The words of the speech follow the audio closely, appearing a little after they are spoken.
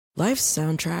Life's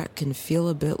soundtrack can feel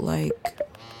a bit like,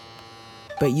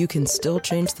 but you can still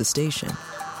change the station.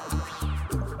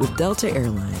 With Delta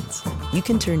Airlines, you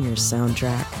can turn your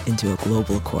soundtrack into a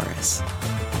global chorus.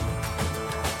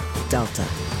 Delta,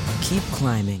 keep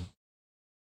climbing.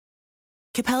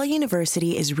 Capella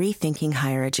University is rethinking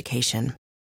higher education.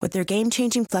 With their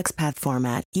game-changing FlexPath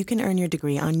format, you can earn your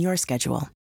degree on your schedule,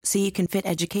 so you can fit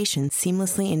education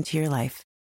seamlessly into your life.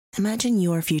 Imagine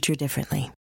your future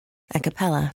differently at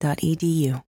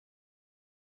capella.edu.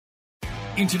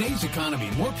 In today's economy,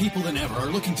 more people than ever are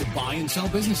looking to buy and sell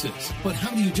businesses. But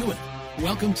how do you do it?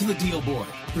 Welcome to the Deal Board,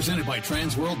 presented by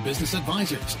Transworld Business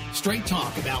Advisors. Straight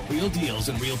talk about real deals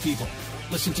and real people.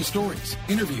 Listen to stories,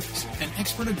 interviews, and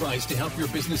expert advice to help your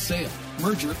business sale,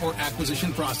 merger, or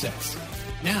acquisition process.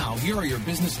 Now, here are your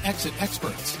business exit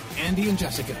experts, Andy and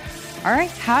Jessica. All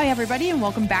right. Hi, everybody, and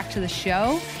welcome back to the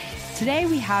show. Today,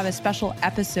 we have a special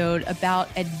episode about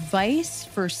advice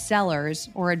for sellers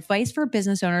or advice for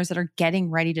business owners that are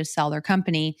getting ready to sell their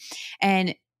company.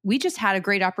 And we just had a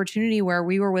great opportunity where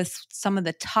we were with some of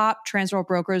the top Transworld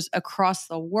brokers across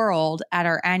the world at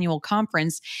our annual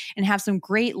conference and have some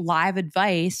great live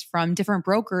advice from different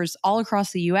brokers all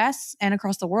across the US and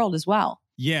across the world as well.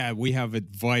 Yeah, we have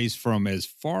advice from as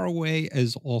far away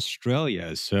as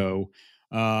Australia. So,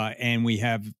 and we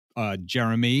have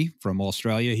Jeremy from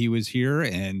Australia. He was here,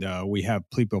 and we have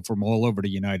people from all over the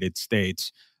United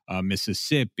States,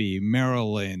 Mississippi,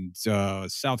 Maryland,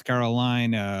 South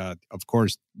Carolina, of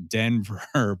course,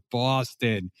 Denver,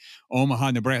 Boston,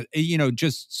 Omaha, Nebraska. You know,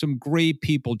 just some great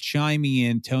people chiming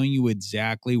in, telling you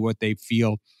exactly what they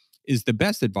feel is the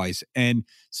best advice. And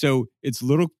so it's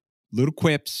little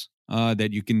quips that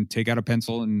you can take out a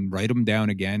pencil and write them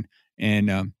down again.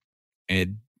 And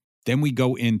then we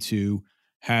go into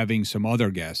having some other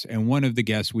guests. And one of the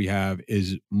guests we have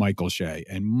is Michael Shea.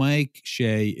 And Mike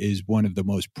Shea is one of the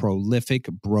most prolific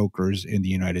brokers in the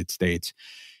United States.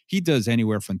 He does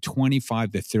anywhere from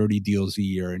 25 to 30 deals a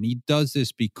year. And he does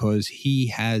this because he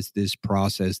has this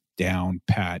process down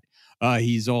pat.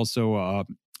 He's also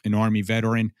an Army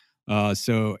veteran.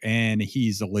 And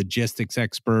he's a logistics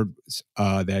expert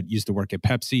that used to work at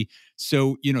Pepsi.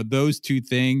 So, you know, those two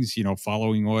things, you know,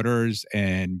 following orders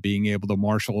and being able to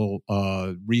marshal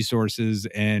resources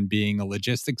and being a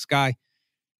logistics guy,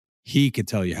 he could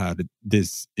tell you how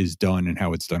this is done and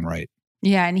how it's done right.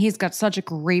 Yeah, and he's got such a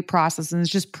great process and it's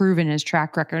just proven his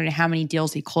track record and how many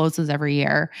deals he closes every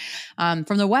year.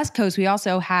 From the West Coast, we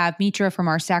also have Mitra from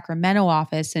our Sacramento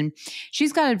office, and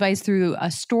she's got advice through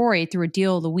a story, through a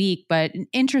deal of the week, but an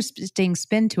interesting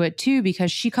spin to it too,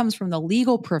 because she comes from the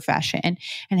legal profession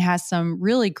and has some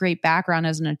really great background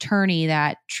as an attorney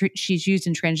that she's used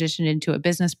and transitioned into a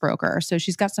business broker. So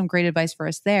she's got some great advice for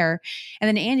us there. And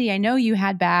then Andy, I know you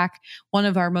had back one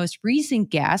of our most recent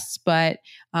guests, but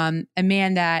a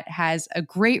man that has a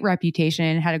great reputation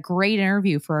and had a great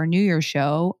interview for our New Year's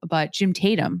show, but Jim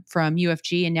Tatum from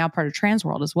UFG and now part of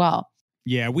Transworld as well.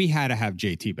 Yeah, we had to have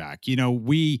JT back. You know,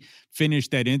 we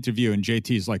finished that interview and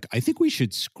JT's like, I think we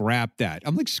should scrap that.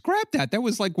 I'm like, scrap that? That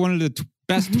was like one of the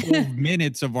best 12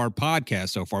 minutes of our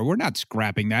podcast so far. We're not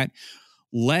scrapping that.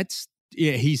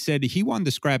 He said he wanted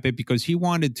to scrap it because he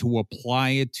wanted to apply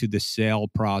it to the sale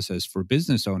process for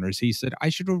business owners. He said, I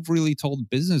should have really told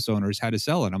business owners how to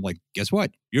sell it. I'm like, guess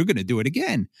what? You're going to do it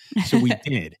again. So we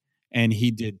did. And he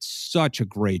did such a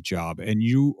great job. And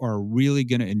you are really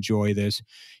going to enjoy this.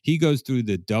 He goes through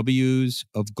the W's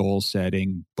of goal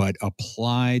setting, but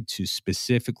applied to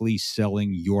specifically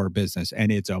selling your business.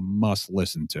 And it's a must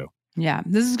listen to. Yeah,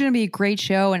 this is going to be a great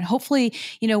show. And hopefully,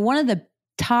 you know, one of the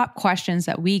top questions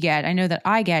that we get, I know that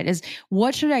I get, is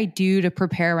what should I do to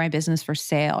prepare my business for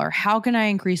sale, or how can I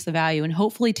increase the value? And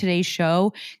hopefully today's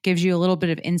show gives you a little bit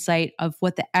of insight of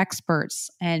what the experts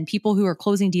and people who are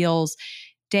closing deals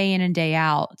day in and day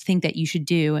out think that you should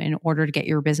do in order to get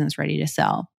your business ready to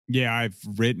sell. Yeah, I've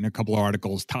written a couple of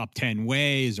articles, top 10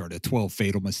 ways or the 12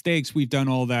 fatal mistakes. We've done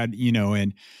all that, you know,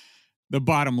 and the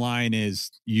bottom line is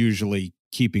usually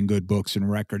keeping good books and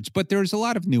records, but there's a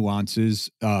lot of nuances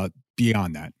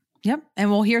beyond that. Yep. And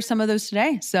we'll hear some of those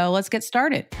today. So let's get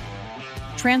started.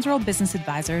 Transworld Business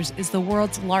Advisors is the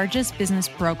world's largest business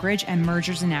brokerage and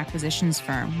mergers and acquisitions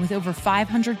firm with over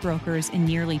 500 brokers in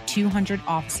nearly 200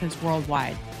 offices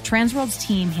worldwide. Transworld's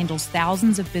team handles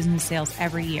thousands of business sales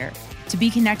every year. To be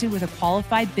connected with a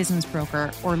qualified business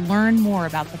broker or learn more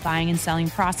about the buying and selling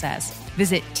process,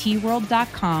 visit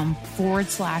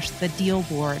tworld.com/the deal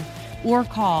board or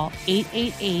call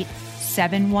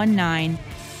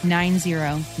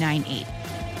 888-719-9098.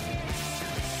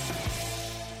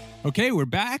 Okay, we're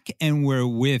back and we're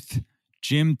with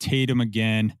Jim Tatum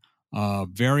again.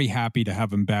 Very happy to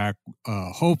have him back.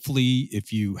 Hopefully,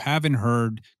 if you haven't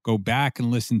heard, go back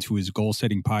and listen to his goal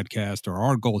setting podcast or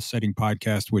our goal setting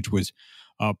podcast, which was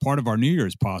part of our New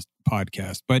Year's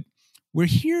podcast. But we're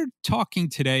here talking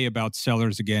today about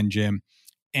sellers again, Jim.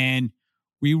 And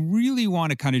we really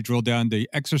want to kind of drill down. The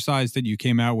exercise that you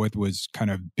came out with was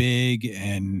kind of big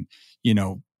and,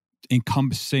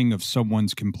 encompassing of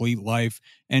someone's complete life.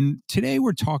 And today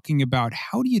we're talking about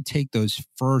how do you take those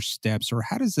first steps, or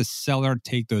how does the seller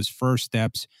take those first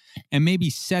steps and maybe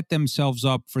set themselves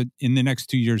up for in the next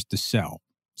 2 years to sell.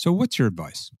 So what's your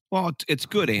advice? Well, it's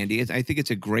good, Andy. I think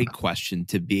it's a great question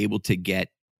to be able to get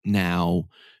now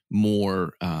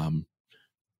more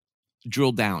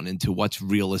drill down into what's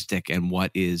realistic and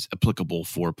what is applicable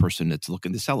for a person that's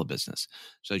looking to sell a business.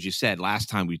 So as you said, last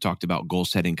time we talked about goal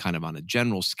setting kind of on a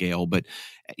general scale, but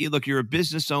you're a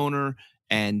business owner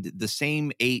and the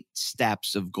same 8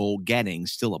 steps of goal getting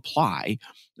still apply.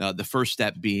 The first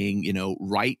step being,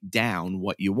 write down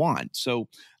what you want. So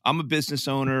I'm a business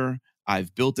owner.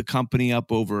 I've built a company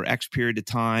up over X period of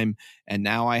time, and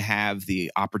now I have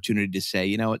the opportunity to say,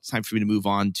 it's time for me to move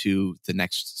on to the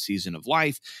next season of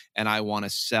life, and I want to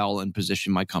sell and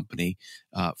position my company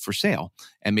for sale.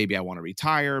 And maybe I want to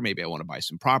retire, maybe I want to buy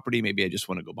some property, maybe I just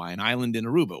want to go buy an island in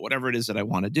Aruba, whatever it is that I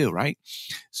want to do, right?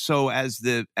 So as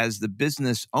the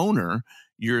business owner,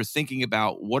 you're thinking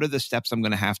about what are the steps I'm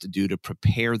going to have to do to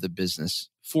prepare the business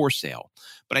for sale.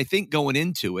 But I think going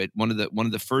into it, one of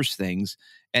the first things,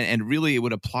 and really it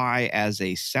would apply as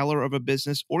a seller of a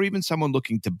business or even someone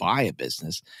looking to buy a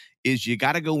business, is you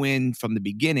got to go in from the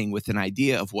beginning with an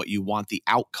idea of what you want the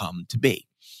outcome to be.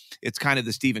 It's kind of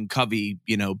the Stephen Covey,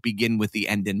 begin with the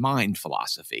end in mind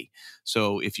philosophy.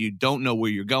 So if you don't know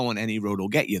where you're going, any road will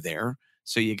get you there.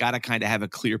 So you got to kind of have a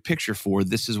clear picture for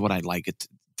this is what I'd like it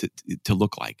to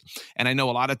look like. And I know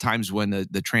a lot of times when the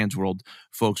Transworld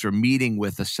folks are meeting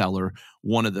with a seller,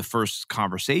 one of the first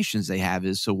conversations they have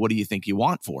is, so what do you think you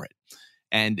want for it?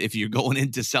 And if you're going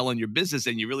into selling your business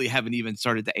and you really haven't even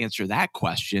started to answer that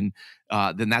question,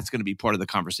 then that's going to be part of the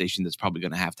conversation that's probably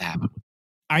going to happen.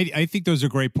 I think those are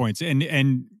great points.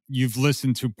 And you've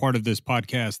listened to part of this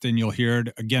podcast and you'll hear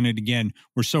it again and again.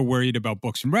 We're so worried about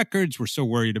books and records. We're so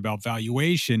worried about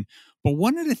valuation. But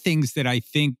one of the things that I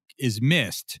think is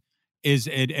missed is,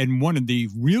 and one of the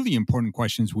really important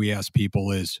questions we ask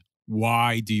people is,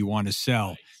 why do you want to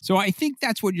sell? So I think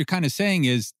that's what you're kind of saying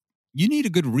is you need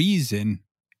a good reason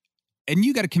and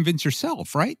you got to convince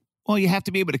yourself, right? Well, you have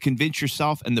to be able to convince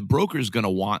yourself, and the broker is going to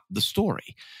want the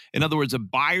story. In other words, a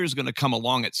buyer is going to come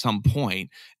along at some point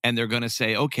and they're going to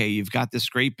say, okay, you've got this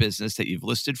great business that you've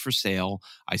listed for sale.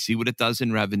 I see what it does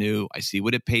in revenue. I see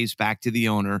what it pays back to the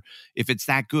owner. If it's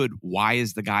that good, why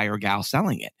is the guy or gal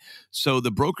selling it? So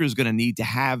the broker is going to need to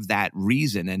have that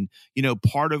reason. And,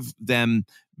 part of them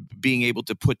being able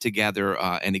to put together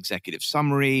an executive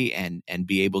summary and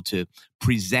be able to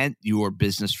present your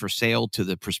business for sale to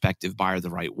the prospective buyer the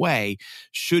right way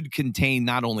should contain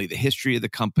not only the history of the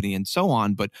company and so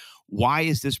on, but why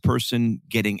is this person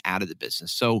getting out of the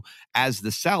business? So as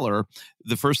the seller,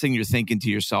 the first thing you're thinking to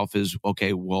yourself is,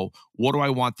 okay, well, what do I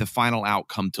want the final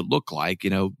outcome to look like?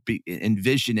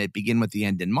 Envision it, begin with the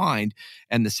end in mind.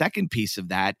 And the second piece of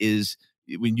that is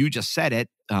when you just said it,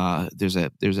 there's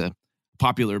a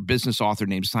popular business author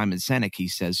named Simon Sinek. He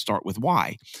says, start with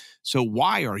why. So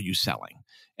why are you selling?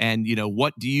 And,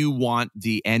 what do you want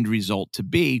the end result to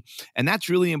be? And that's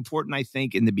really important, I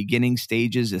think, in the beginning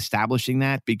stages, establishing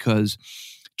that, because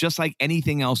just like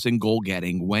anything else in goal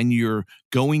getting, when you're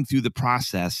going through the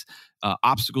process,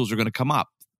 obstacles are going to come up.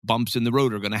 Bumps in the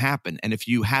road are going to happen. And if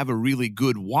you have a really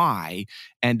good why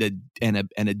and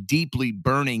a deeply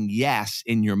burning yes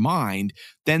in your mind,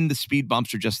 then the speed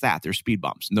bumps are just that. They're speed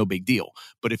bumps, no big deal.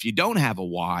 But if you don't have a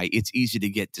why, it's easy to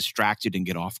get distracted and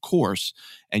get off course,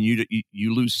 and you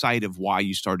lose sight of why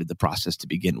you started the process to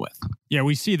begin with. Yeah,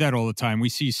 we see that all the time. We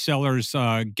see sellers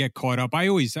get caught up. I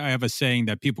have a saying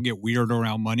that people get weird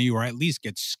around money, or at least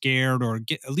get scared, or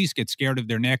at least get scared of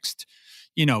their next,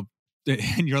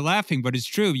 and you're laughing, but it's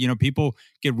true. People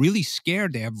get really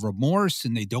scared. They have remorse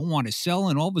and they don't want to sell.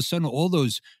 And all of a sudden, all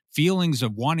those feelings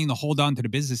of wanting to hold on to the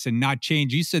business and not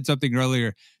change. You said something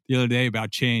earlier the other day about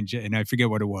change, and I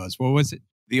forget what it was. What was it?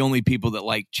 The only people that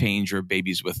like change are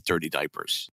babies with dirty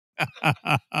diapers.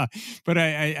 But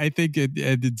I think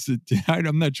it's,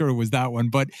 I'm not sure it was that one,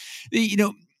 but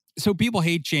so people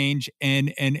hate change.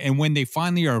 And when they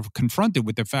finally are confronted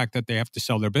with the fact that they have to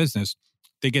sell their business,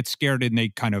 they get scared and they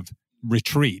kind of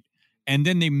retreat, and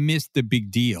then they miss the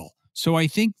big deal. So I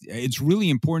think it's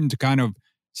really important to kind of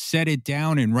set it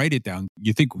down and write it down.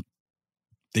 You think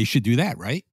they should do that,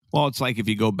 right? Well, it's like if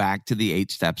you go back to the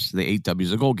 8 steps, the 8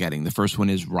 W's of goal getting. The first one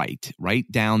is write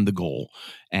down the goal.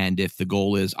 And if the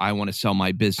goal is, I want to sell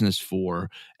my business for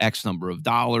X number of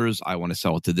dollars, I want to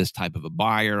sell it to this type of a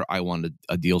buyer, I want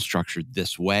a deal structured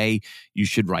this way, you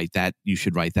should write that. You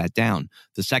should write that down.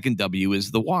 The second W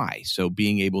is the why. So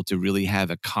being able to really have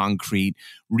a concrete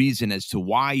reason as to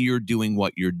why you're doing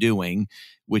what you're doing,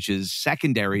 which is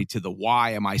secondary to the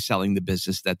why am I selling the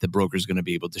business that the broker is going to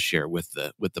be able to share with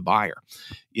the buyer.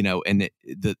 And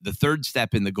the third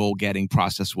step in the goal getting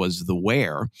process was the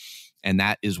where. And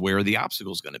that is where the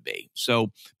obstacle is going to be.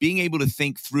 So being able to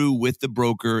think through with the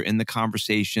broker in the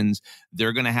conversations,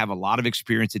 they're going to have a lot of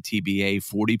experience at TBA,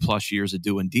 40 plus years of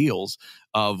doing deals,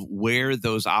 of where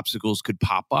those obstacles could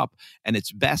pop up. And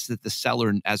it's best that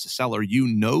as a seller, you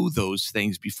know those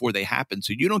things before they happen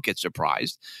so you don't get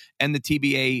surprised. And the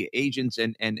TBA agents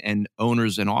and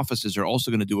owners and offices are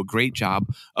also going to do a great job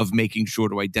of making sure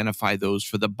to identify those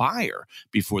for the buyer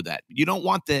before that. You don't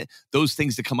want those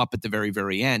things to come up at the very,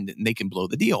 very end and they can blow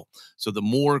the deal. So the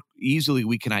more easily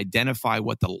we can identify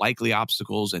what the likely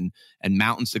obstacles and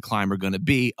mountains to climb are going to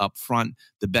be up front,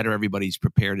 the better everybody's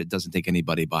prepared. It doesn't take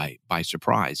anybody by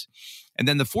surprise. And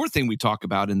then the fourth thing we talk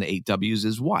about in the 8 W's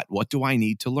is what? What do I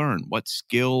need to learn? What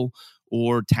skill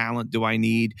or talent do I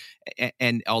need?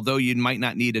 And although you might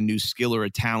not need a new skill or a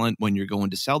talent when you're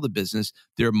going to sell the business,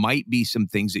 there might be some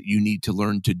things that you need to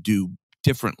learn to do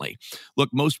differently. Look,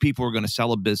 most people are going to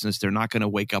sell a business. They're not going to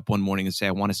wake up one morning and say,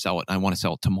 I want to sell it. And I want to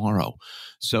sell it tomorrow.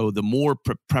 So the more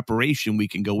preparation we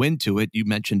can go into it, you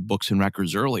mentioned books and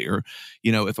records earlier.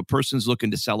 If a person's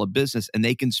looking to sell a business and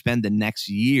they can spend the next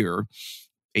year,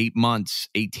 8 months,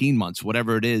 18 months,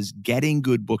 whatever it is, getting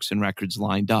good books and records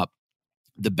lined up,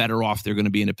 the better off they're going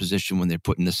to be in a position when they're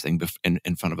putting this thing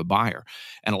in front of a buyer.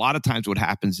 And a lot of times what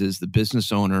happens is the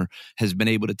business owner has been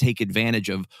able to take advantage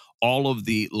of all of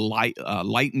the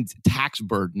lightened tax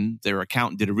burden. Their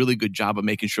accountant did a really good job of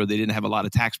making sure they didn't have a lot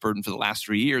of tax burden for the last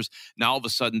 3 years. Now, all of a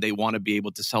sudden, they want to be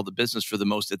able to sell the business for the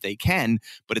most that they can,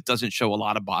 but it doesn't show a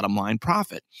lot of bottom line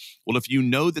profit. Well, if you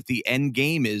know that the end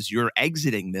game is you're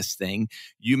exiting this thing,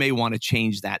 you may want to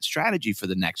change that strategy for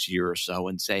the next year or so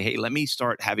and say, hey, let me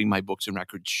start having my books and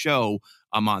records show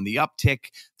I'm on the uptick.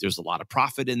 There's a lot of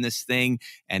profit in this thing.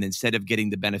 And instead of getting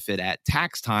the benefit at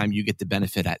tax time, you get the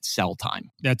benefit at sell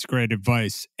time. That's great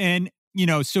advice. And,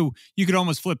 so you could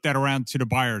almost flip that around to the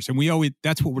buyers. And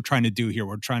that's what we're trying to do here.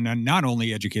 We're trying to not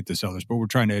only educate the sellers, but we're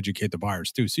trying to educate the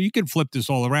buyers too. So you can flip this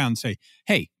all around and say,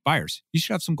 hey, buyers, you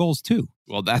should have some goals too.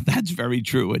 Well, that's very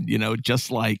true. And,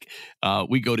 just like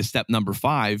we go to step number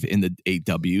 5 in the 8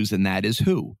 W's, and that is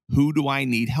who? Who do I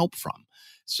need help from?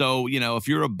 So, if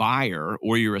you're a buyer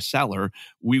or you're a seller,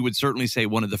 we would certainly say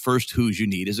one of the first who's you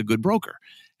need is a good broker.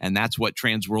 And that's what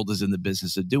Transworld is in the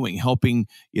business of doing, helping,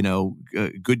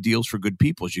 good deals for good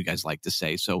people, as you guys like to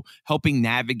say. So helping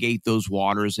navigate those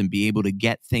waters and be able to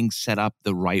get things set up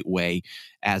the right way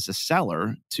as a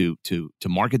seller to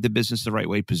market the business the right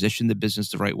way, position the business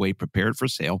the right way, prepare it for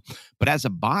sale. But as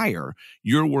a buyer,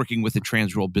 you're working with a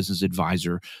Transworld business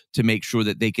advisor to make sure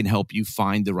that they can help you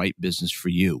find the right business for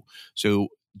you. So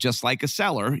just like a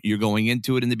seller, you're going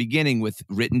into it in the beginning with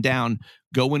written down,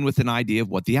 go in with an idea of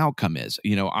what the outcome is.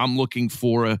 I'm looking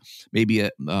for to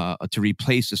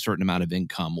replace a certain amount of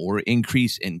income or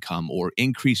increase income or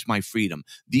increase my freedom.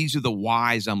 These are the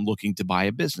whys I'm looking to buy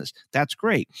a business. That's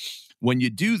great. When you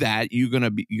do that, you're going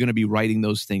to be writing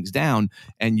those things down,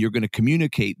 and you're going to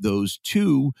communicate those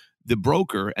to the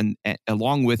broker, and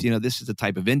along with, this is the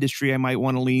type of industry I might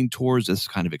want to lean towards, this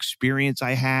kind of experience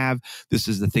I have, this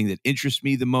is the thing that interests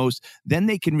me the most. Then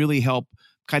they can really help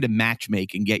kind of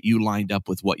matchmake and get you lined up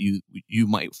with what you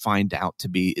might find out to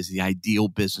be is the ideal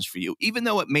business for you, even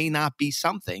though it may not be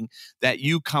something that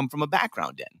you come from a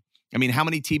background in. I mean, how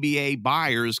many TBA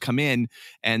buyers come in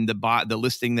and the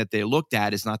listing that they looked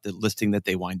at is not the listing that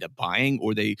they wind up buying,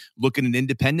 or they look at an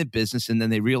independent business and then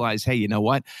they realize, hey, you know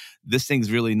what? This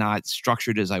thing's really not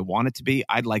structured as I want it to be.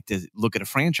 I'd like to look at a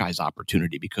franchise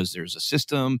opportunity because there's a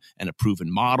system and a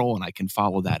proven model, and I can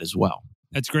follow that as well.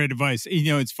 That's great advice.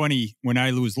 It's funny, when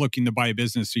I was looking to buy a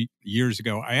business years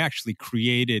ago, I actually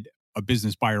created a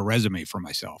business buyer resume for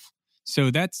myself.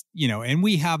 So that's, and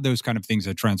we have those kind of things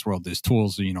at Transworld. There's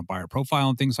tools, buyer profile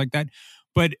and things like that.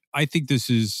 But I think this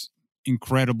is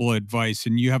incredible advice.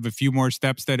 And you have a few more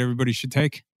steps that everybody should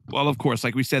take? Well, of course,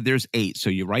 like we said, there's 8.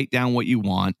 So you write down what you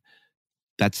want.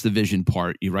 That's the vision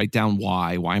part. You write down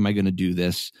why. Why am I going to do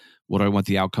this? What do I want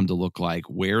the outcome to look like?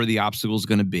 Where are the obstacles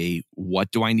going to be?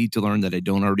 What do I need to learn that I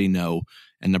don't already know?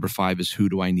 And number 5 is who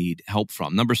do I need help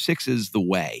from? Number 6 is the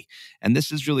way. And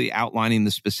this is really outlining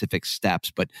the specific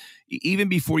steps. But even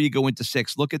before you go into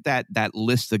 6, look at that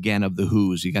list again of the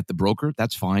who's. You got the broker,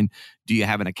 that's fine. Do you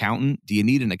have an accountant? Do you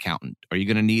need an accountant? Are you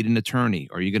going to need an attorney?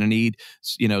 Are you going to need,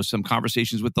 some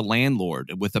conversations with the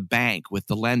landlord, with a bank, with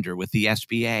the lender, with the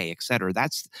SBA, et cetera?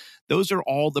 Those are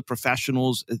all the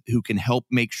professionals who can help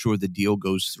make sure the deal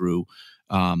goes through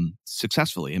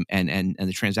successfully and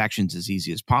the transactions as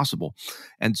easy as possible.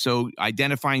 And so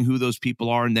identifying who those people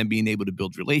are and then being able to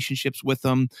build relationships with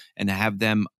them and have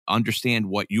them understand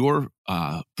what your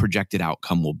projected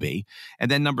outcome will be. And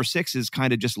then number 6 is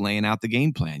kind of just laying out the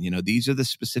game plan. These are the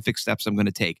specific steps I'm going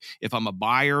to take. If I'm a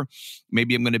buyer,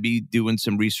 maybe I'm going to be doing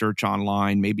some research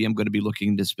online. Maybe I'm going to be looking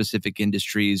into specific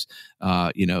industries.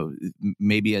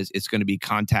 Maybe it's going to be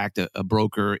contact a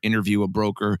broker, interview a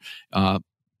broker,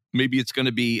 maybe it's going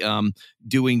to be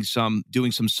doing some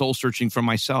soul searching for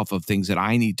myself of things that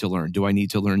I need to learn. Do I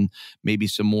need to learn maybe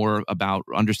some more about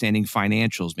understanding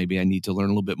financials? Maybe I need to learn a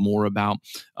little bit more about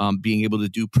being able to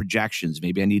do projections.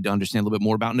 Maybe I need to understand a little bit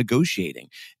more about negotiating.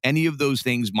 Any of those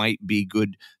things might be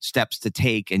good steps to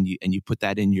take, and you put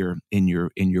that in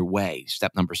your way.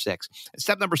 Step number 6.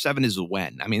 Step number 7 is the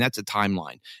when. I mean, that's a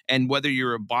timeline. And whether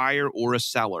you're a buyer or a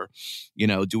seller,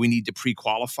 do we need to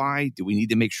pre-qualify? Do we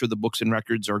need to make sure the books and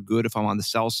records are good if I'm on the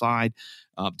sell side?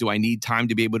 Do I need time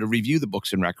to be able to review the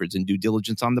books and records and due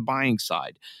diligence on the buying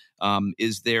side?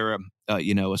 Is there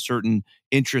a certain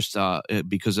interest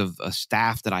because of a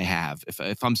staff that I have?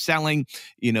 If I'm selling,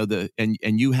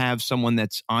 and you have someone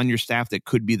that's on your staff that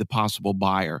could be the possible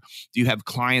buyer, do you have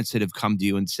clients that have come to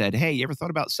you and said, hey, you ever thought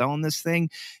about selling this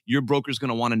thing? Your broker's going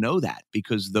to want to know that,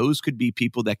 because those could be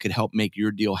people that could help make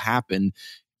your deal happen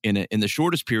in the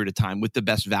shortest period of time with the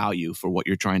best value for what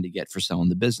you're trying to get for selling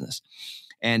the business.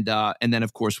 And then,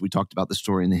 of course, we talked about the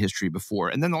story and the history before.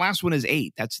 And then the last one is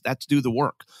 8. That's do the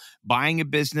work. Buying a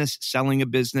business, selling a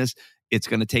business, it's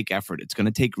going to take effort. It's going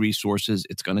to take resources.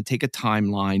 It's going to take a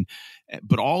timeline.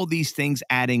 But all these things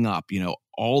adding up,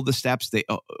 all the steps,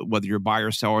 whether you're a buyer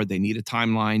or seller, they need a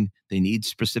timeline. They need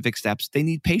specific steps. They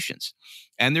need patience.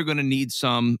 And they're going to need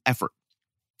some effort.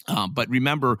 But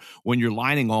remember, when you're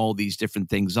lining all these different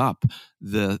things up,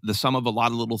 the sum of a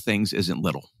lot of little things isn't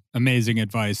little. Amazing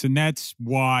advice. And that's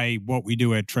why what we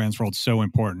do at Transworld is so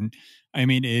important. I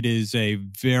mean, it is a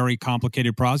very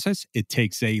complicated process. It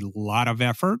takes a lot of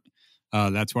effort.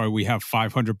 That's why we have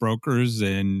 500 brokers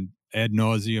and ad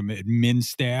nauseum admin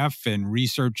staff and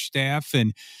research staff.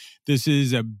 And this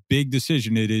is a big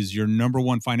decision. It is your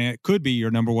could be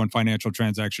your number one financial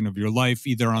transaction of your life,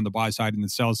 either on the buy side and the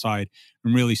sell side,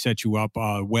 and really set you up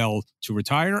well to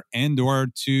retire and or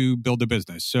to build a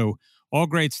business. So all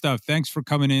great stuff. Thanks for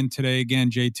coming in today again,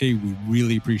 JT. We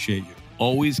really appreciate you.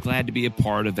 Always glad to be a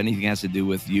part of anything that has to do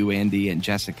with you, Andy, and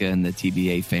Jessica and the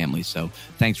TBA family. So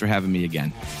thanks for having me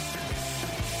again.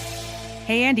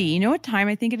 Hey, Andy, you know what time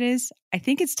I think it is? I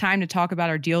think it's time to talk about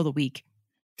our deal of the week.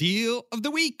 Deal of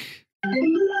the week.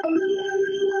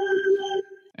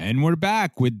 And we're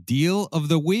back with Deal of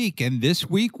the Week. And this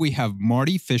week we have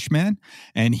Marty Fishman,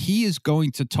 and he is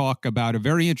going to talk about a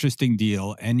very interesting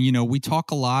deal. And, we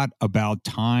talk a lot about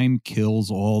time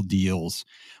kills all deals,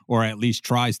 or at least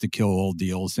tries to kill all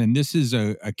deals. And this is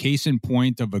a case in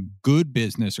point of a good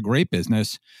business, a great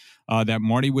business that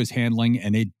Marty was handling.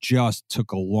 And it just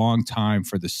took a long time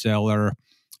for the seller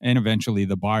and eventually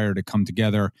the buyer to come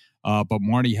together. But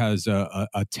Marty has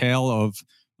a tale of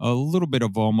a little bit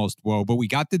of almost woe, but we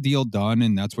got the deal done,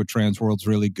 and that's what Transworld's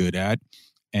really good at.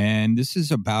 And this is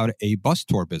about a bus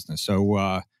tour business.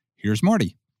 So here's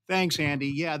Marty. Thanks, Andy.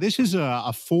 Yeah, this is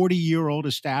a 40-year-old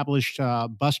established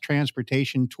bus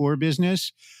transportation tour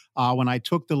business. When I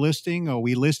took the listing,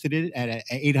 we listed it at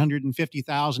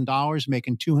 $850,000,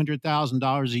 making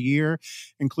 $200,000 a year,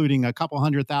 including a couple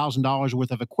 $100,000 worth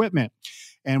of equipment.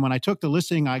 And when I took the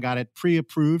listing, I got it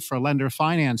pre-approved for lender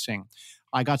financing.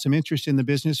 I got some interest in the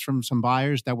business from some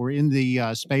buyers that were in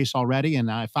the space already,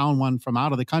 and I found one from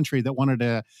out of the country that wanted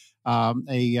a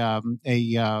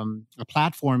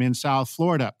platform in South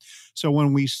Florida. So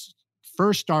when we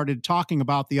first started talking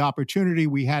about the opportunity,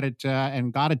 we had it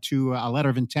and got it to a letter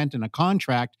of intent and a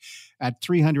contract at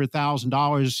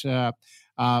 $300,000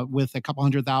 with a couple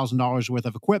 $100,000 worth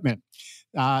of equipment.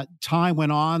 Time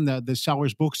went on. The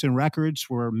seller's books and records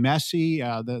were messy.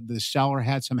 The seller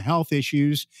had some health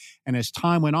issues. And as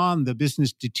time went on, the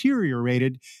business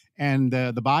deteriorated. And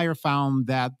the buyer found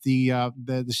that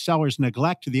the seller's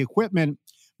neglect to the equipment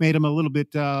made him a little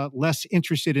bit less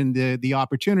interested in the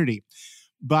opportunity.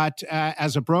 But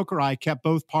as a broker, I kept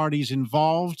both parties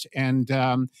involved. And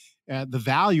the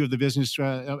value of the business.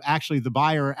 Actually, the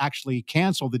buyer actually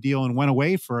canceled the deal and went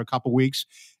away for a couple weeks.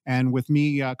 And with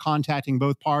me contacting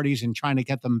both parties and trying to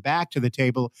get them back to the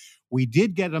table, we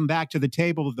did get them back to the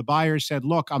table. The buyer said,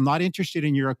 look, I'm not interested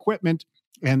in your equipment.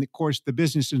 And of course, the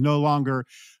business is no longer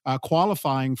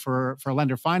qualifying for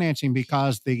lender financing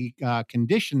because the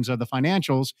conditions of the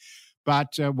financials.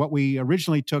 But what we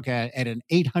originally took at an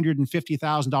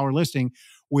 $850,000 listing,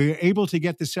 we were able to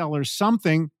get the seller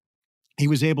something. He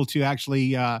was able to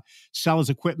actually sell his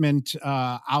equipment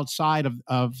outside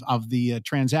of the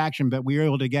transaction, but we were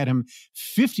able to get him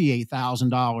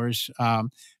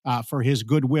 $58,000 for his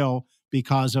goodwill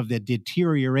because of the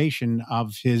deterioration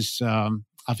of his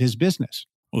business.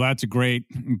 Well, that's a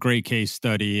great case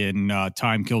study, and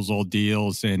time kills all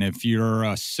deals. And if you're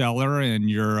a seller and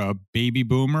you're a baby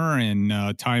boomer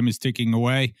and time is ticking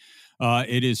away,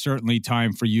 it is certainly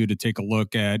time for you to take a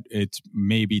look at it's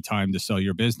maybe time to sell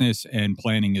your business, and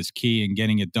planning is key, and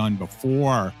getting it done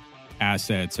before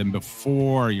assets and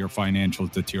before your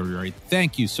financials deteriorate.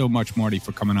 Thank you so much, Marty,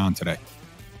 for coming on today.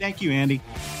 Thank you, Andy.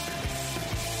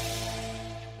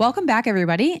 Welcome back,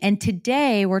 everybody. And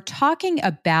today we're talking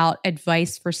about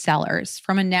advice for sellers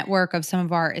from a network of some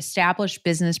of our established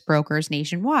business brokers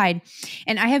nationwide.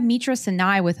 And I have Mitra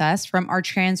Sinai with us from our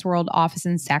Transworld office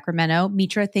in Sacramento.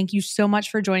 Mitra, thank you so much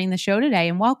for joining the show today,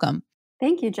 and welcome.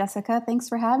 Thank you, Jessica. Thanks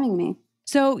for having me.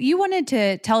 So you wanted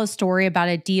to tell a story about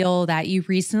a deal that you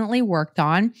recently worked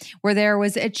on where there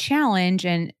was a challenge,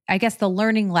 and I guess the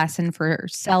learning lesson for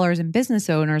sellers and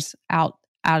business owners out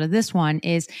of this one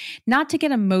is not to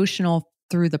get emotional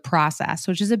through the process,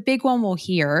 which is a big one we'll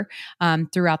hear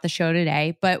throughout the show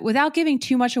today. But without giving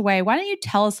too much away, why don't you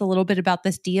tell us a little bit about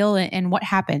this deal and what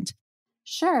happened?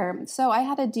 Sure. So I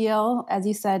had a deal, as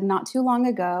you said, not too long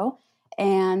ago,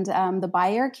 and the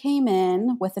buyer came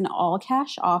in with an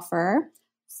all-cash offer,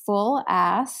 full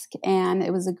ask, and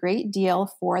it was a great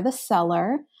deal for the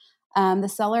seller. The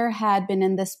seller had been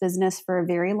in this business for a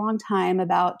very long time,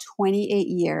 about 28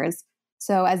 years.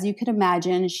 So as you could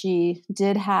imagine, she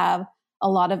did have a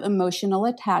lot of emotional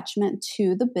attachment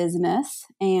to the business.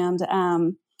 And,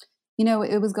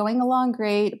 it was going along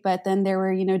great, but then there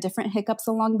were, different hiccups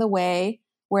along the way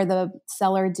where the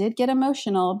seller did get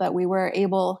emotional, but we were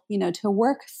able, to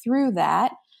work through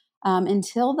that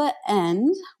until the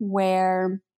end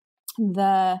where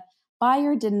the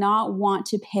buyer did not want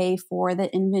to pay for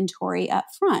the inventory up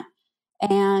front.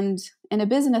 And in a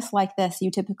business like this, you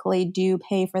typically do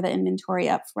pay for the inventory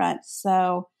up front.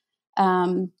 So,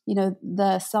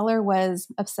 the seller was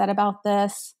upset about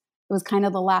this. It was kind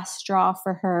of the last straw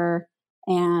for her,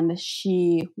 and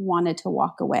she wanted to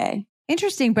walk away.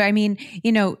 Interesting. But I mean,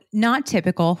 not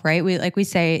typical, right? Like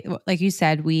you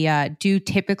said, we do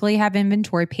typically have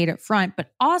inventory paid up front, but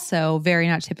also very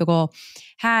not typical,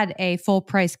 had a full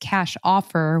price cash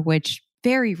offer, which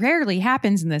very rarely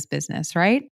happens in this business,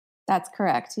 right? That's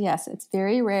correct. Yes, it's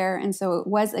very rare. And so it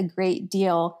was a great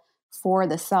deal for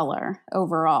the seller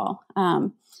overall.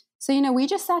 So, we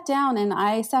just sat down, and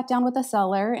I sat down with the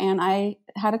seller and I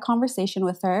had a conversation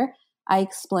with her. I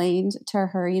explained to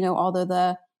her, although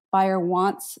the buyer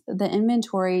wants the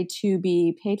inventory to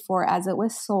be paid for as it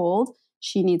was sold,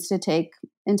 she needs to take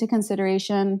into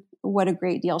consideration what a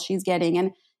great deal she's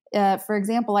getting. And for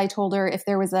example, I told her if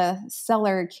there was a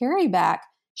seller carryback,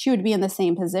 she would be in the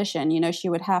same position. She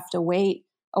would have to wait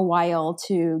a while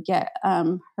to get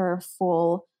her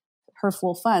full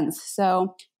funds.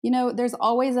 So, there's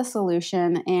always a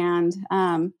solution. And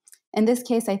in this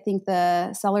case, I think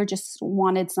the seller just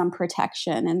wanted some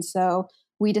protection. And so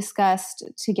we discussed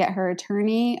to get her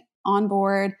attorney on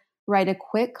board, write a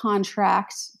quick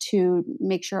contract to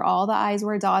make sure all the I's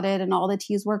were dotted and all the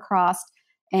T's were crossed,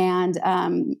 and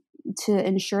to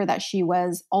ensure that she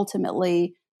was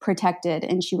ultimately protected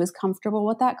and she was comfortable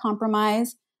with that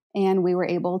compromise, and we were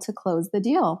able to close the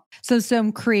deal. So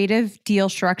some creative deal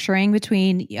structuring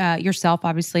between yourself,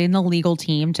 obviously, and the legal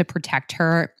team to protect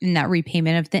her in that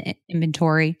repayment of the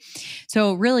inventory.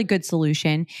 So really good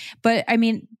solution. But I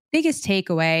mean, biggest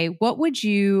takeaway,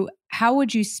 how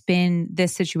would you spin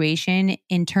this situation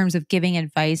in terms of giving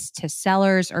advice to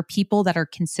sellers or people that are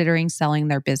considering selling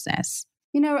their business?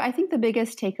 I think the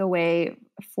biggest takeaway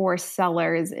for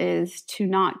sellers is to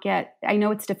not get, I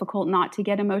know it's difficult not to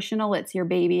get emotional. It's your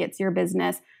baby, it's your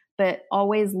business, but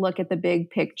always look at the big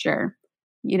picture.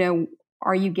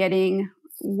 Are you getting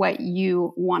what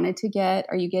you wanted to get?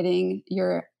 Are you getting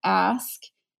your ask?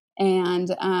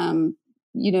 And,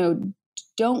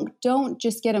 don't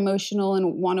just get emotional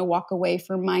and want to walk away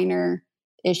for minor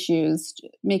issues.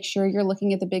 Make sure you're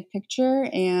looking at the big picture,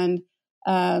 and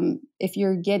if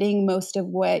you're getting most of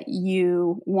what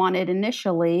you wanted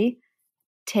initially,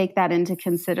 take that into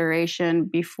consideration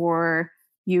before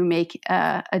you make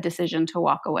a decision to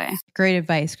walk away. Great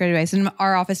advice. Great advice. In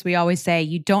our office, we always say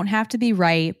you don't have to be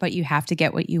right, but you have to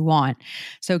get what you want.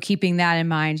 So keeping that in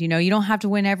mind, you don't have to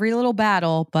win every little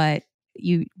battle, but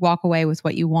you walk away with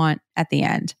what you want at the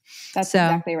end. That's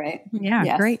exactly right. Yeah,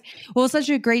 yes. Great. Well, it's such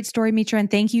a great story, Mitra, and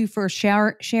thank you for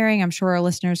sharing. I'm sure our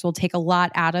listeners will take a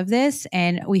lot out of this,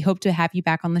 and we hope to have you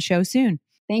back on the show soon.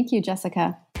 Thank you,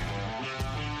 Jessica.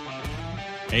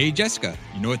 Hey, Jessica,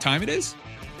 you know what time it is?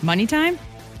 Money time?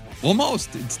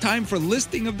 Almost. It's time for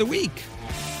Listing of the Week.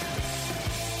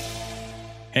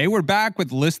 Hey, we're back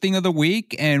with Listing of the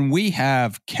Week, and we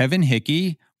have Kevin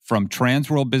Hickey from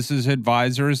Transworld Business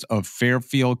Advisors of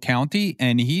Fairfield County,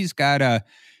 and he's got a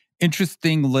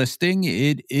interesting listing.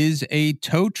 It is a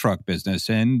tow truck business,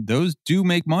 and those do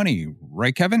make money.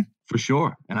 Right, Kevin? For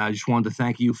sure. And I just wanted to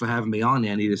thank you for having me on,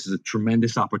 Andy. This is a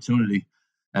tremendous opportunity.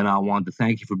 And I wanted to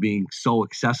thank you for being so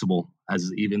accessible as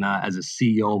a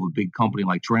CEO of a big company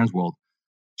like Transworld.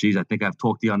 Geez, I think I've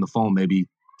talked to you on the phone maybe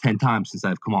 10 times since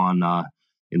I've come on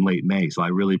in late May. So I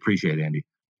really appreciate it, Andy.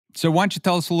 So why don't you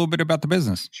tell us a little bit about the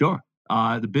business? Sure.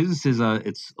 The business is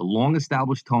it's a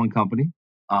long-established towing company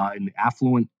in the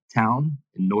affluent town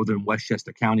in northern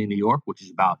Westchester County, New York, which is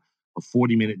about a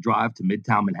 40-minute drive to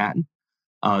Midtown Manhattan.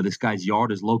 This guy's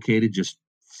yard is located just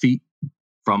feet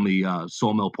from the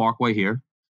Sawmill Parkway here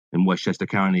in Westchester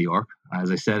County, New York.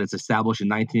 As I said, it's established in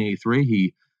 1983.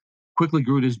 He quickly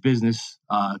grew his business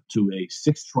to a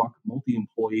 6-truck,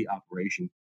 multi-employee operation.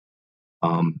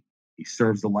 He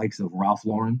serves the likes of Ralph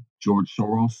Lauren, George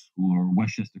Soros, who are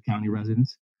Westchester County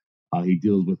residents. He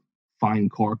deals with fine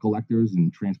car collectors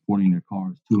and transporting their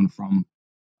cars to and from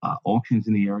auctions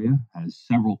in the area. Has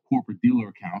several corporate dealer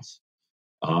accounts,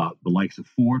 the likes of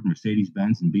Ford,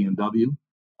 Mercedes-Benz, and BMW.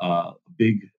 A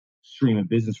big stream of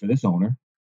business for this owner.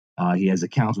 He has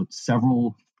accounts with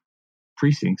several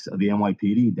precincts of the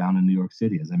NYPD down in New York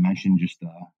City, as I mentioned, just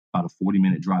about a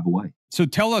 40-minute drive away. So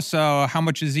tell us, how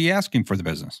much is he asking for the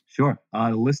business? Sure.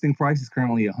 The listing price is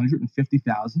currently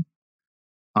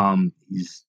 $150,000.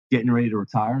 He's getting ready to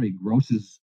retire. He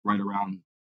grosses right around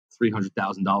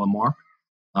 $300,000 mark.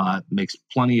 Makes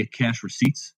plenty of cash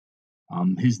receipts.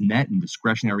 His net and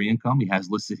discretionary income he has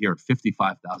listed here at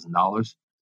 $55,000.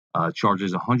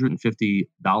 Charges $150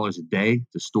 a day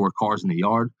to store cars in the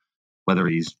yard, whether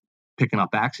he's picking up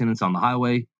accidents on the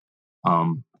highway,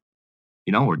 or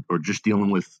just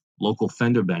dealing with local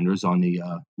fender benders on the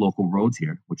local roads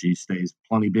here, which he stays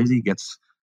plenty busy, gets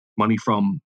money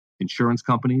from insurance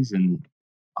companies and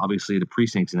obviously the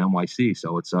precincts in NYC.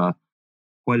 So it's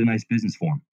quite a nice business for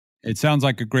him. It sounds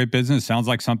like a great business. Sounds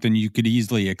like something you could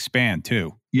easily expand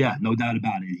too. Yeah, no doubt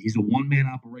about it. He's a one-man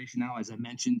operation now. As I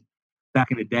mentioned,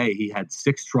 back in the day, he had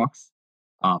 6 trucks,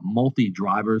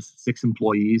 multi-drivers, 6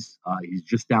 employees. He's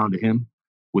just down to him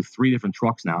with 3 different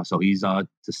trucks now. So he's, to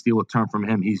steal a term from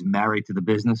him, he's married to the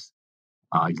business.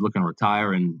 He's looking to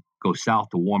retire and go south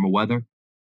to warmer weather.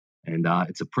 And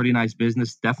it's a pretty nice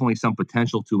business. Definitely some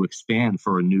potential to expand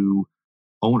for a new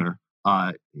owner,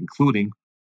 including,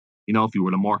 if you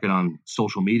were to market on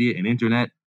social media and internet,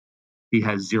 he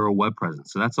has 0 web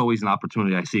presence. So that's always an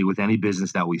opportunity I see with any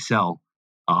business that we sell.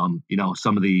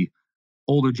 Some of the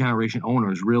older generation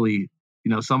owners really,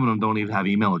 some of them don't even have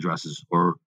email addresses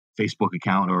or Facebook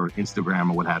account or Instagram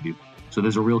or what have you. So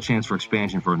there's a real chance for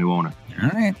expansion for a new owner. All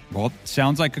right. Well,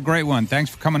 sounds like a great one. Thanks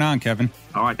for coming on, Kevin.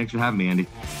 All right. Thanks for having me, Andy.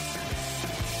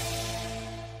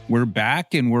 We're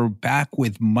back, and we're back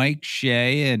with Mike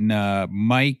Shea. And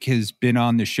Mike has been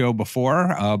on the show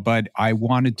before, but I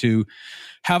wanted to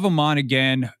have him on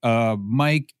again.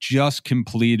 Mike just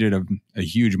completed a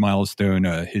huge milestone,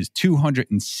 his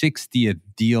 260th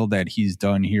deal that he's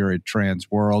done here at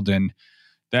Transworld. And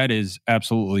that is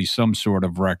absolutely some sort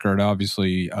of record.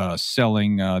 Obviously,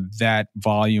 selling that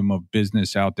volume of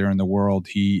business out there in the world,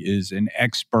 he is an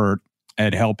expert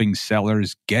at helping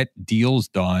sellers get deals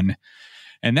done.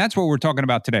 And that's what we're talking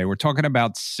about today. We're talking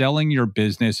about selling your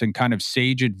business and kind of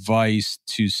sage advice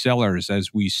to sellers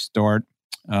as we start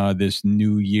this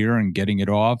new year and getting it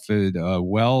off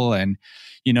well. And,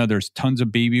 there's tons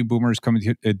of baby boomers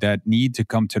coming that need to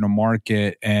come to the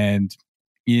market. And,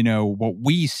 what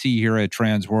we see here at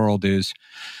Transworld is,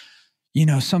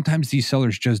 sometimes these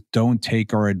sellers just don't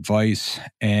take our advice.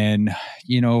 And,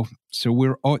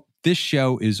 so this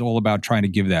show is all about trying to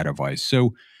give that advice.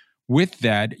 So, with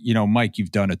that, Mike,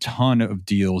 you've done a ton of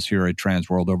deals here at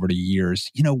Transworld over the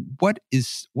years. What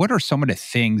are some of the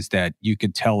things that you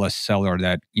could tell a seller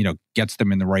that, gets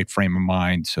them in the right frame of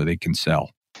mind so they can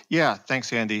sell? Yeah,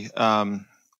 thanks, Andy.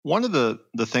 One of the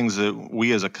things that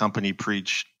we as a company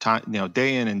preach,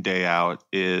 day in and day out,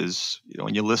 is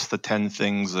when you list the 10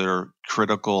 things that are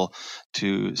critical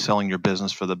to selling your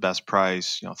business for the best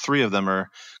price, 3 of them are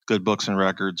good books and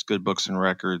records, good books and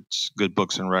records, good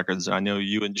books and records. I know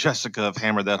you and Jessica have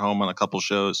hammered that home on a couple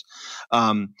shows.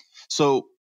 So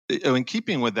in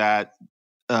keeping with that,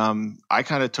 I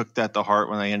kind of took that to heart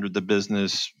when I entered the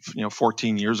business,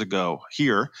 14 years ago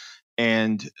here,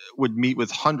 and would meet with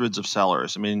hundreds of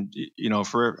sellers. I mean,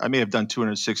 I may have done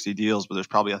 260 deals, but there's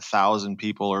probably 1,000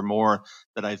 people or more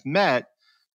that I've met,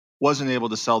 wasn't able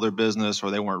to sell their business,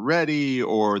 or they weren't ready,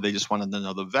 or they just wanted to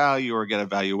know the value or get a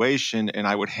valuation. And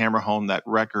I would hammer home that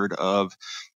record of,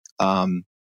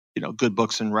 good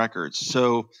books and records.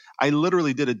 So I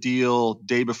literally did a deal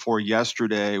day before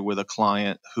yesterday with a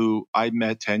client who I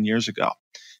met 10 years ago.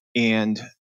 And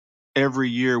every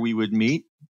year we would meet.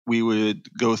 We would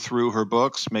go through her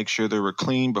books, make sure they were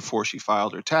clean before she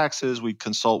filed her taxes. We'd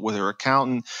consult with her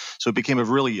accountant. So it became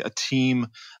a team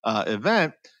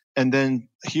event. And then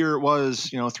here it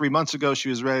was, 3 months ago, she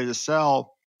was ready to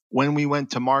sell. When we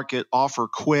went to market, offer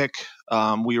quick,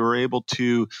 we were able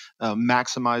to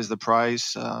maximize the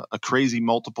price, a crazy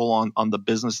multiple on the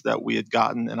business that we had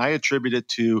gotten. And I attribute it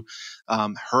to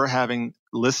her having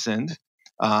listened,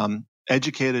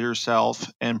 educated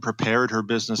herself, and prepared her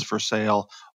business for sale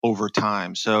over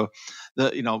time. So,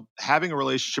 having a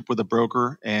relationship with a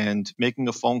broker and making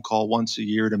a phone call once a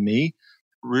year to me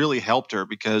really helped her,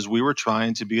 because we were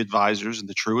trying to be advisors in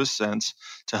the truest sense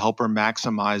to help her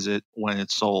maximize it when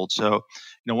it's sold. So,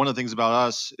 one of the things about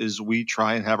us is we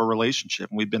try and have a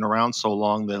relationship. And we've been around so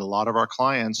long that a lot of our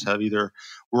clients have either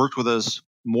worked with us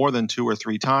more than 2 or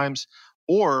 3 times,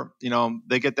 or,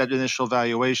 they get that initial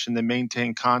valuation, they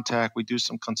maintain contact, we do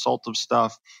some consultative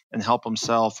stuff and help them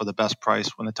sell for the best price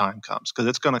when the time comes, because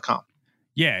it's going to come.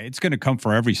 Yeah, it's going to come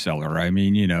for every seller. I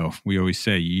mean, we always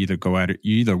say you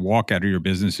either walk out of your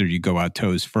business or you go out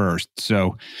toes first.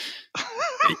 So,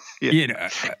 the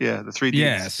 3 Ds.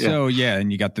 Yeah. So,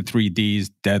 and you got the 3 Ds,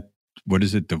 debt, what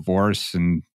is it? Divorce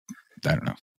and I don't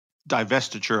know.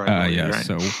 Divestiture. I believe, right?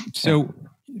 So,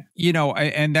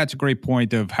 and that's a great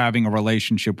point of having a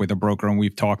relationship with a broker. And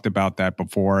we've talked about that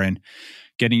before, and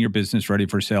getting your business ready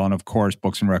for sale. And of course,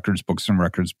 books and records, books and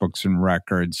records, books and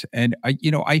records. And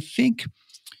I think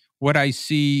what I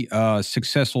see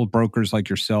successful brokers like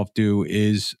yourself do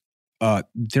is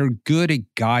they're good at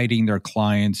guiding their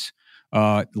clients.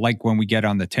 Like when we get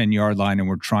on the 10-yard line and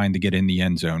we're trying to get in the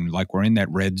end zone, like we're in that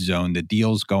red zone, the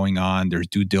deal's going on, there's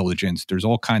due diligence, there's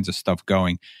all kinds of stuff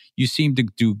going. You seem to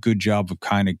do a good job of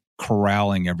kind of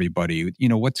corralling everybody. Why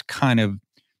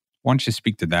don't you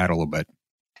speak to that a little bit?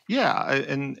 Yeah,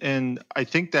 and I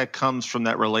think that comes from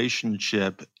that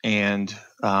relationship and,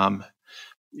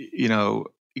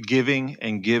 giving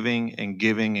and giving and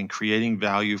giving and creating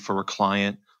value for a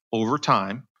client over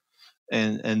time.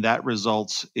 And that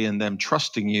results in them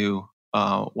trusting you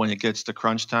when it gets to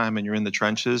crunch time and you're in the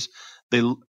trenches.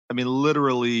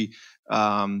 Literally,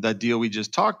 that deal we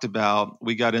just talked about,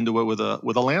 we got into it with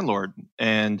a landlord,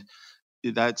 and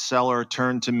that seller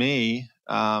turned to me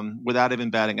without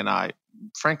even batting an eye.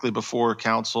 Frankly, before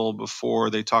counsel, before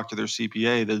they talked to their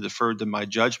CPA, they deferred to my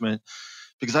judgment,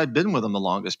 because I'd been with them the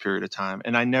longest period of time,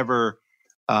 and I never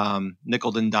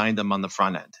nickeled and dined them on the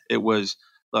front end. It was,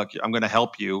 look, I'm going to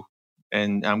help you,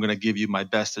 and I'm going to give you my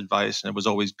best advice. And it was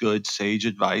always good, sage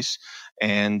advice.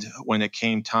 And when it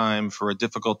came time for a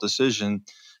difficult decision,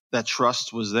 that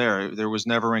trust was there. There was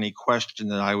never any question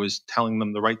that I was telling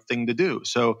them the right thing to do.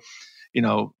 So,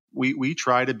 we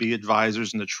try to be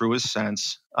advisors in the truest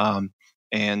sense,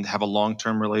 and have a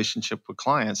long-term relationship with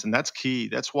clients. And that's key.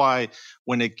 That's why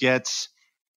when it gets,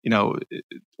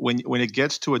 when it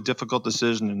gets to a difficult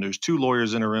decision and there's 2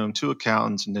 lawyers in a room, 2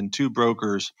 accountants, and then 2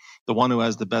 brokers, the one who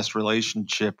has the best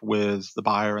relationship with the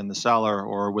buyer and the seller,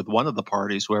 or with one of the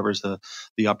parties, whoever's the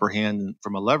upper hand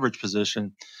from a leverage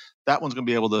position, that one's going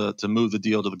to be able to move the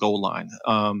deal to the goal line.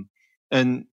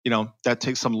 And that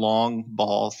takes some long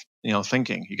ball,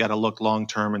 thinking. You got to look long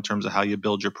term in terms of how you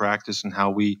build your practice and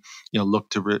how we, look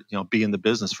to be in the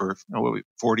business for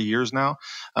 40 years now.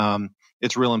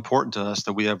 It's real important to us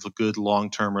that we have good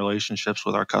long-term relationships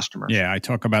with our customers. Yeah, I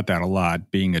talk about that a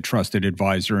lot, being a trusted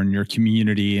advisor in your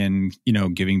community and,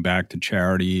 giving back to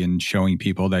charity and showing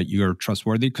people that you're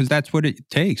trustworthy, because that's what it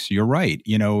takes. You're right.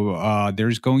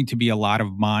 There's going to be a lot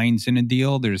of minds in a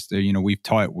deal.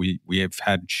 We have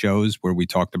had shows where we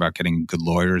talked about getting good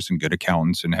lawyers and good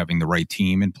accountants and having the right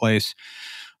team in place.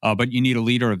 But you need a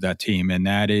leader of that team, and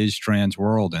that is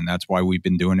Transworld. And that's why we've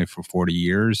been doing it for 40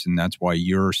 years. And that's why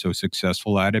you're so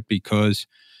successful at it, because,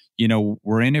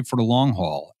 we're in it for the long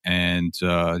haul, and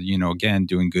again,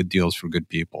 doing good deals for good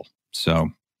people. So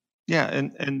yeah,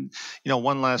 and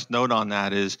one last note on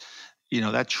that is,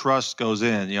 that trust goes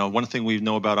in. One thing we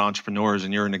know about entrepreneurs,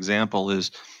 and you're an example,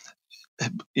 is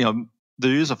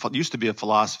there used to be a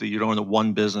philosophy: you'd own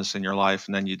one business in your life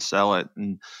and then you'd sell it.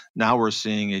 And now we're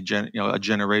seeing a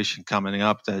generation coming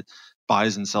up that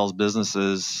buys and sells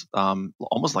businesses,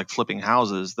 almost like flipping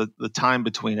houses. The time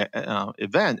between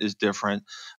event is different,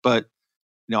 but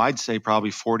I'd say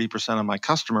probably 40% of my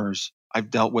customers I've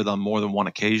dealt with on more than one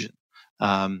occasion.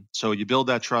 So you build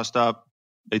that trust up,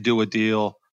 they do a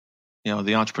deal, the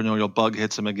entrepreneurial bug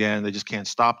hits them again, they just can't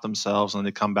stop themselves, and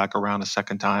they come back around a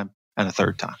second time and a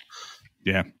third time.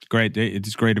 Yeah, great.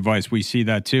 It's great advice. We see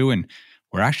that too. And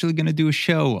we're actually going to do a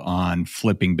show on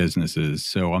flipping businesses.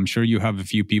 So I'm sure you have a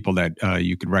few people that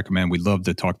you could recommend. We'd love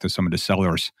to talk to some of the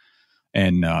sellers,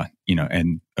 and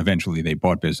and eventually they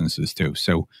bought businesses too.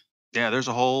 So yeah, there's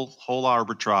a whole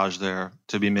arbitrage there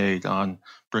to be made on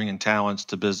bringing talents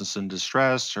to business in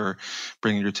distress, or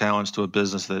bringing your talents to a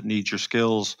business that needs your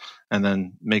skills, and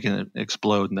then making it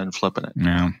explode and then flipping it.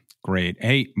 Yeah, great.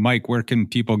 Hey, Mike, where can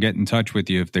people get in touch with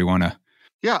you if they want to?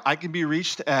 Yeah, I can be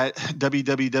reached at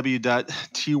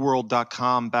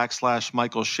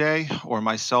www.tworld.com/Michael Shea, or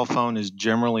my cell phone is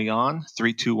generally on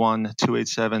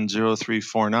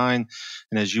 321-287-0349.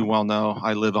 And as you well know,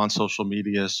 I live on social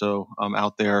media, so I'm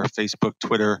out there: Facebook,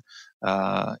 Twitter,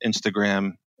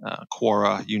 Instagram,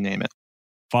 Quora, you name it.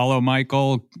 Follow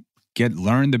Michael.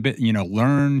 Learn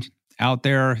out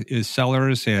there as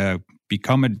sellers.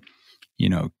 Become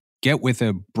get with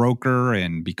a broker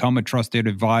and become a trusted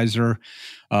advisor,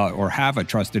 or have a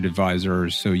trusted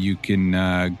advisor, so you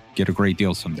can get a great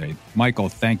deal someday. Michael,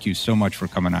 thank you so much for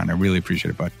coming on. I really appreciate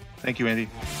it, bud. Thank you, Andy.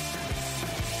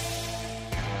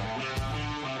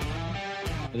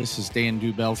 This is Dan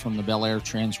Dubell from the Bel Air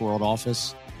Transworld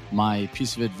office. My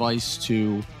piece of advice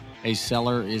to a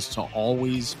seller is to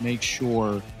always make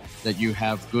sure that you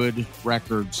have good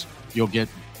records. You'll get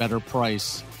better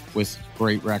price with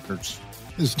great records.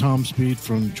 This is Tom Speed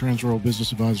from Transworld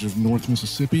Business Advisors, North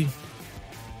Mississippi.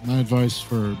 My advice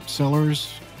for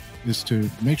sellers is to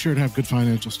make sure to have good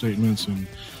financial statements and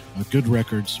good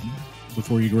records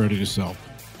before you get ready to sell.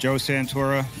 Joe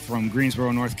Santora from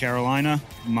Greensboro, North Carolina.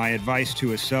 My advice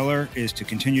to a seller is to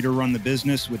continue to run the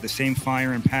business with the same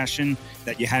fire and passion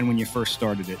that you had when you first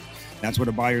started it. That's what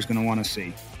a buyer's going to want to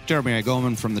see. Jeremy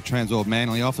O'Gorman from the Transworld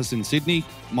Manly office in Sydney.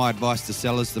 My advice to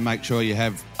sellers is to make sure you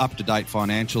have up-to-date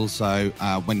financials so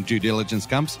when due diligence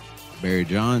comes. Barry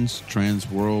Johns,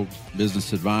 Transworld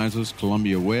Business Advisors,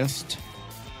 Columbia West.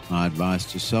 My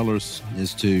advice to sellers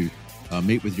is to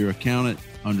meet with your accountant,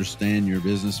 understand your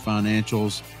business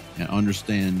financials, and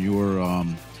understand your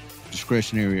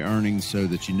discretionary earnings so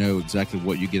that you know exactly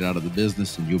what you get out of the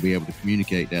business, and you'll be able to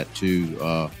communicate that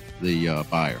to the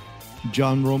buyer.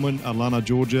 John Roman, Atlanta,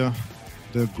 Georgia.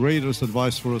 The greatest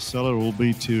advice for a seller will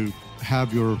be to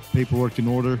have your paperwork in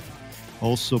order.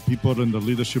 Also, people in the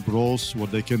leadership roles, where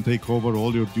they can take over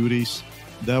all your duties.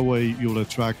 That way, you'll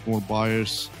attract more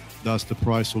buyers. Thus, the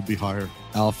price will be higher.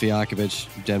 Al Fiakovich,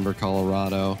 Denver,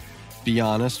 Colorado. Be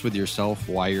honest with yourself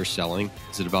why you're selling.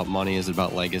 Is it about money? Is it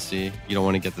about legacy? You don't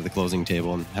want to get to the closing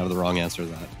table and have the wrong answer to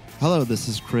that. Hello, this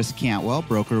is Chris Cantwell,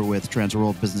 broker with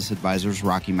Transworld Business Advisors,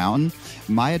 Rocky Mountain.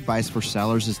 My advice for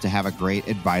sellers is to have a great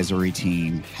advisory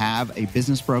team. Have a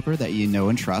business broker that you know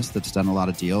and trust that's done a lot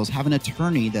of deals. Have an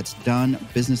attorney that's done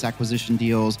business acquisition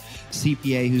deals,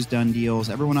 CPA who's done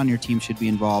deals. Everyone on your team should be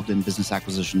involved in business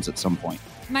acquisitions at some point.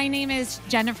 My name is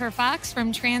Jennifer Fox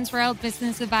from Transworld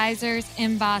Business Advisors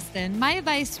in Boston. My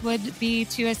advice would be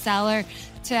to a seller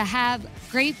to have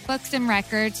great books and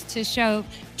records to show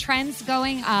trends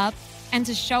going up and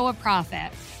to show a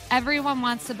profit. Everyone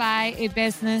wants to buy a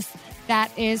business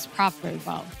that is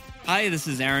profitable. Hi, this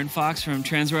is Aaron Fox from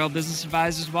Transworld Business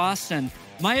Advisors Boston.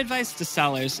 My advice to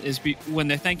sellers is when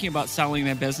they're thinking about selling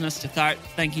their business, to start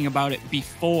thinking about it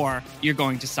before you're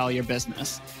going to sell your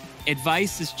business.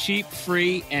 Advice is cheap,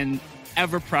 free, and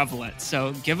ever prevalent.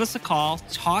 So give us a call,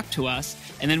 talk to us,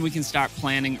 and then we can start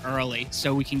planning early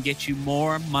so we can get you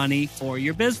more money for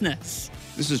your business.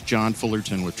 This is John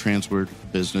Fullerton with Transworld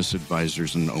Business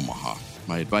Advisors in Omaha.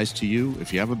 My advice to you,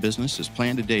 if you have a business, is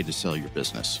plan today to sell your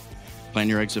business. Plan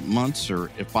your exit months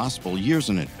or, if possible, years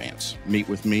in advance. Meet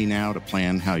with me now to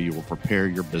plan how you will prepare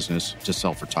your business to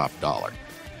sell for top dollar.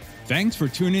 Thanks for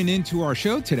tuning into our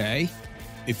show today.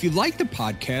 If you like the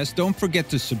podcast, don't forget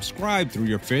to subscribe through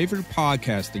your favorite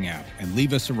podcasting app and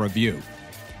leave us a review.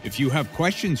 If you have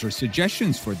questions or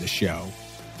suggestions for the show,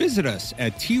 visit us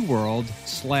at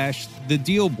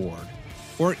tworld/thedealboard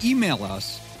or email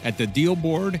us at the deal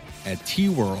board at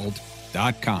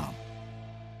tworld.com.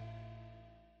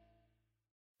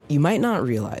 You might not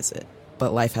realize it,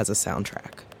 but life has a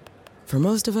soundtrack. For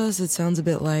most of us, it sounds a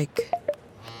bit like...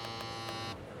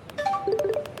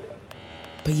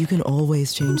 But you can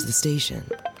always change the station.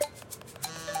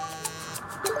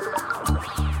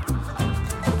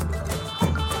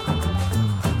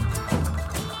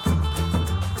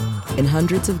 In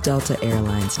hundreds of Delta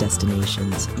Airlines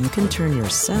destinations, you can turn your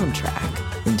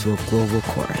soundtrack into a global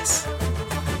chorus.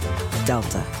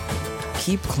 Delta.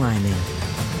 Keep climbing.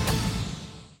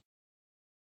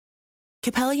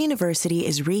 Capella University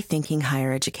is rethinking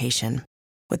higher education.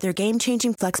 With their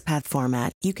game-changing FlexPath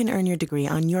format, you can earn your degree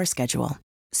on your schedule,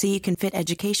 so you can fit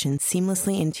education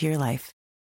seamlessly into your life.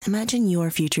 Imagine your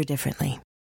future differently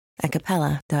at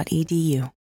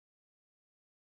capella.edu.